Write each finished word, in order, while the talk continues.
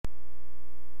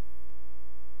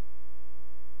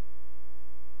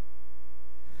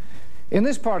In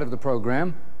this part of the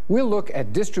program, we'll look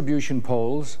at distribution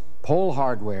poles, pole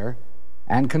hardware,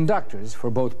 and conductors for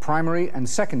both primary and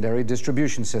secondary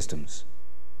distribution systems.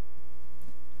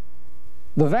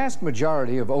 The vast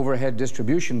majority of overhead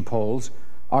distribution poles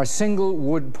are single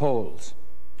wood poles,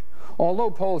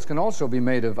 although poles can also be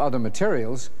made of other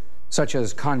materials, such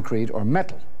as concrete or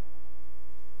metal.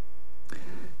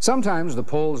 Sometimes the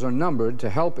poles are numbered to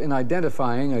help in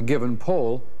identifying a given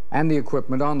pole and the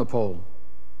equipment on the pole.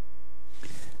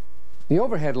 The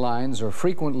overhead lines are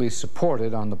frequently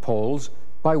supported on the poles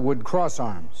by wood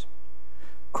crossarms.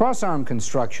 Crossarm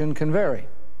construction can vary.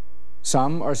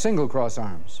 Some are single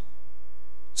crossarms.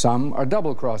 Some are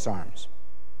double crossarms.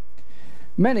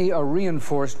 Many are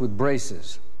reinforced with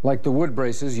braces, like the wood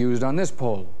braces used on this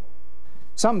pole.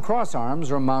 Some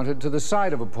crossarms are mounted to the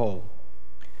side of a pole.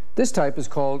 This type is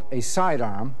called a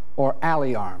sidearm or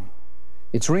alley arm.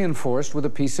 It's reinforced with a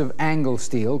piece of angle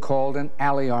steel called an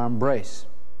alley arm brace.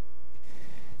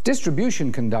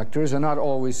 Distribution conductors are not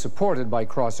always supported by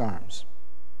crossarms.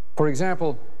 For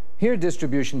example, here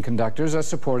distribution conductors are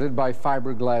supported by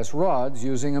fiberglass rods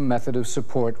using a method of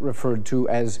support referred to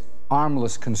as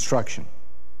armless construction.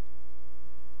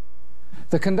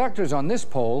 The conductors on this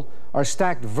pole are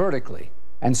stacked vertically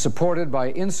and supported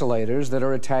by insulators that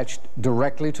are attached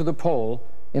directly to the pole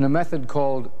in a method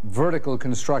called vertical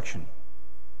construction.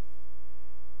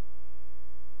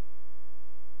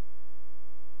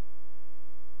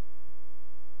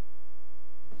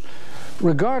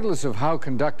 Regardless of how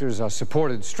conductors are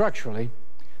supported structurally,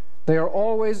 they are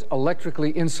always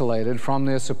electrically insulated from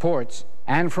their supports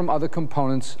and from other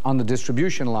components on the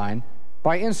distribution line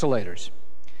by insulators.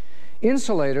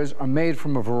 Insulators are made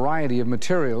from a variety of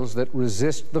materials that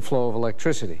resist the flow of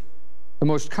electricity. The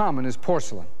most common is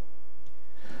porcelain.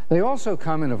 They also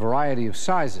come in a variety of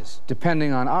sizes,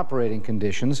 depending on operating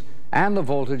conditions and the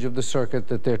voltage of the circuit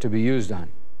that they're to be used on.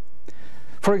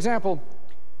 For example,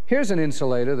 here's an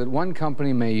insulator that one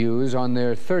company may use on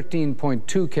their 13.2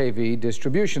 kV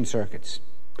distribution circuits.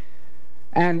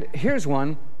 And here's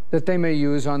one that they may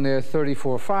use on their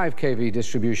 34.5 kV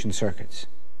distribution circuits.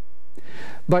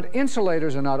 But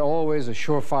insulators are not always a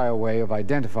surefire way of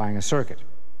identifying a circuit.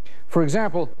 For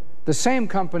example, the same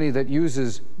company that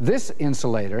uses this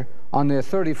insulator on their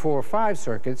 34.5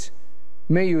 circuits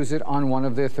may use it on one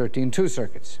of their 13.2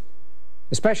 circuits,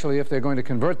 especially if they're going to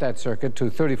convert that circuit to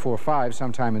 34.5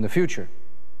 sometime in the future.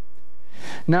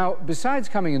 Now, besides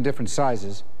coming in different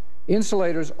sizes,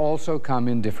 insulators also come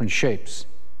in different shapes,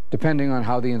 depending on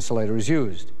how the insulator is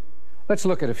used. Let's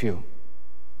look at a few.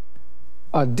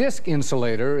 A disc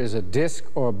insulator is a disc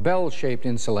or bell-shaped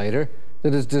insulator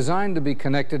that is designed to be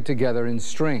connected together in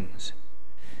strings.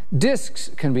 Discs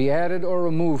can be added or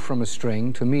removed from a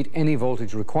string to meet any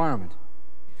voltage requirement.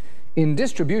 In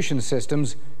distribution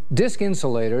systems, disc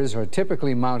insulators are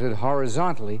typically mounted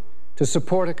horizontally to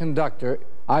support a conductor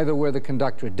either where the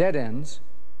conductor dead ends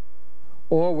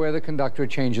or where the conductor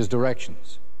changes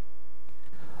directions.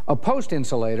 A post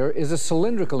insulator is a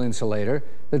cylindrical insulator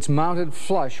that's mounted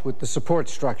flush with the support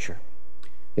structure.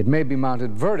 It may be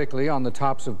mounted vertically on the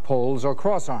tops of poles or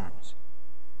crossarms,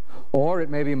 or it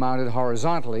may be mounted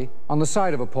horizontally on the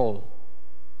side of a pole.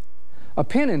 A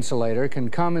pin insulator can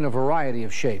come in a variety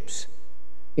of shapes.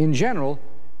 In general,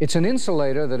 it's an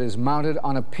insulator that is mounted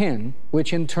on a pin,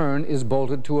 which in turn is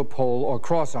bolted to a pole or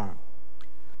crossarm.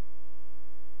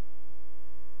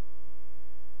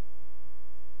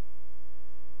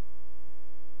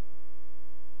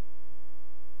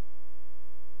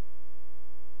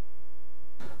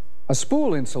 A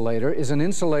spool insulator is an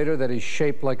insulator that is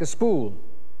shaped like a spool.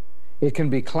 It can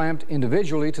be clamped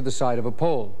individually to the side of a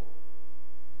pole,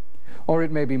 or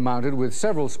it may be mounted with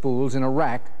several spools in a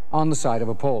rack on the side of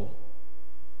a pole.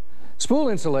 Spool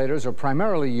insulators are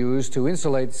primarily used to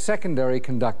insulate secondary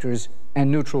conductors and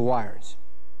neutral wires.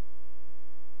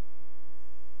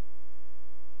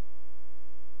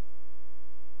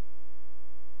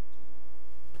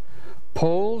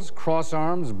 Poles,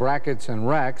 crossarms, brackets, and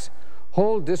racks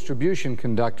hold distribution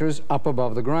conductors up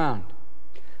above the ground,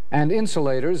 and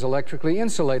insulators electrically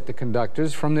insulate the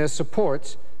conductors from their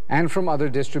supports and from other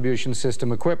distribution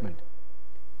system equipment.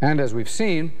 And as we've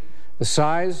seen, the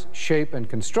size, shape, and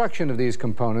construction of these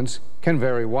components can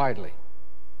vary widely.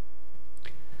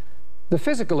 The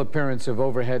physical appearance of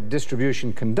overhead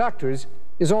distribution conductors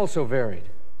is also varied.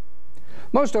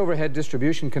 Most overhead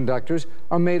distribution conductors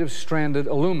are made of stranded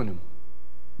aluminum,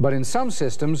 but in some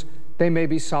systems they may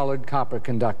be solid copper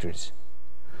conductors.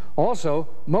 Also,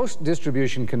 most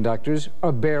distribution conductors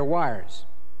are bare wires.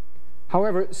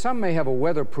 However, some may have a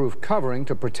weatherproof covering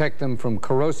to protect them from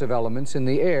corrosive elements in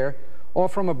the air or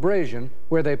from abrasion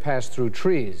where they pass through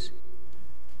trees.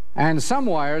 and some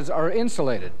wires are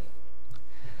insulated.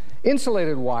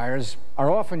 Insulated wires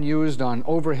are often used on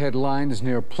overhead lines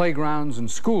near playgrounds and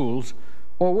schools,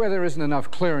 or where there isn't enough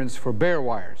clearance for bare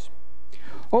wires.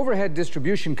 Overhead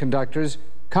distribution conductors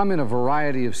come in a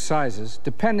variety of sizes,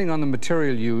 depending on the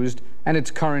material used and its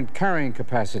current carrying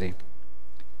capacity.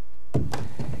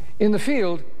 In the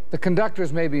field, the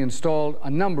conductors may be installed a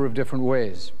number of different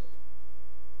ways.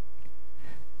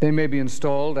 They may be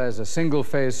installed as a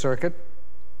single-phase circuit,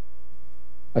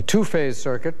 a two-phase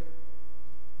circuit,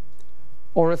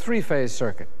 or a three-phase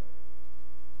circuit.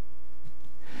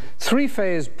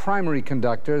 Three-phase primary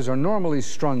conductors are normally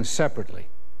strung separately,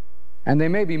 and they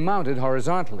may be mounted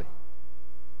horizontally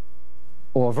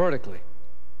or vertically.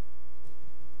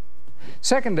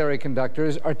 Secondary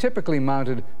conductors are typically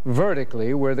mounted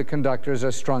vertically, where the conductors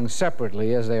are strung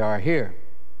separately, as they are here.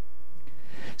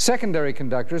 Secondary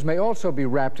conductors may also be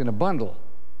wrapped in a bundle.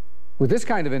 With this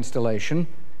kind of installation,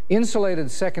 insulated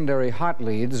secondary hot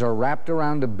leads are wrapped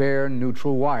around a bare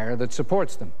neutral wire that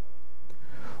supports them.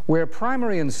 Where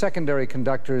primary and secondary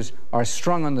conductors are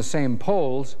strung on the same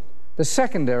poles, the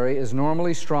secondary is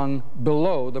normally strung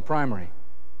below the primary.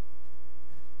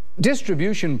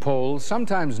 Distribution poles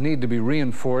sometimes need to be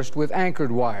reinforced with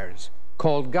anchored wires,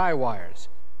 called guy wires,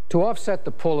 to offset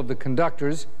the pull of the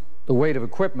conductors, the weight of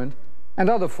equipment, and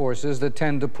other forces that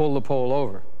tend to pull the pole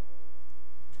over.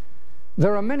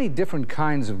 There are many different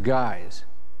kinds of guys.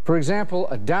 For example,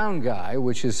 a down guy,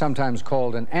 which is sometimes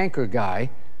called an anchor guy,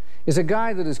 is a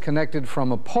guy that is connected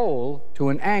from a pole to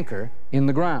an anchor in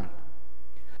the ground.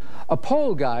 A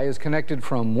pole guy is connected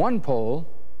from one pole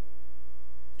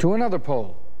to another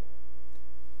pole.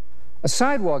 A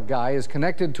sidewalk guy is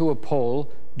connected to a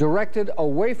pole directed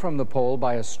away from the pole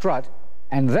by a strut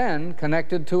and then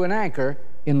connected to an anchor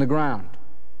in the ground.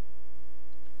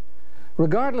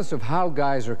 Regardless of how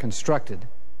guys are constructed,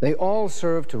 they all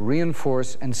serve to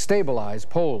reinforce and stabilize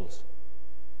poles.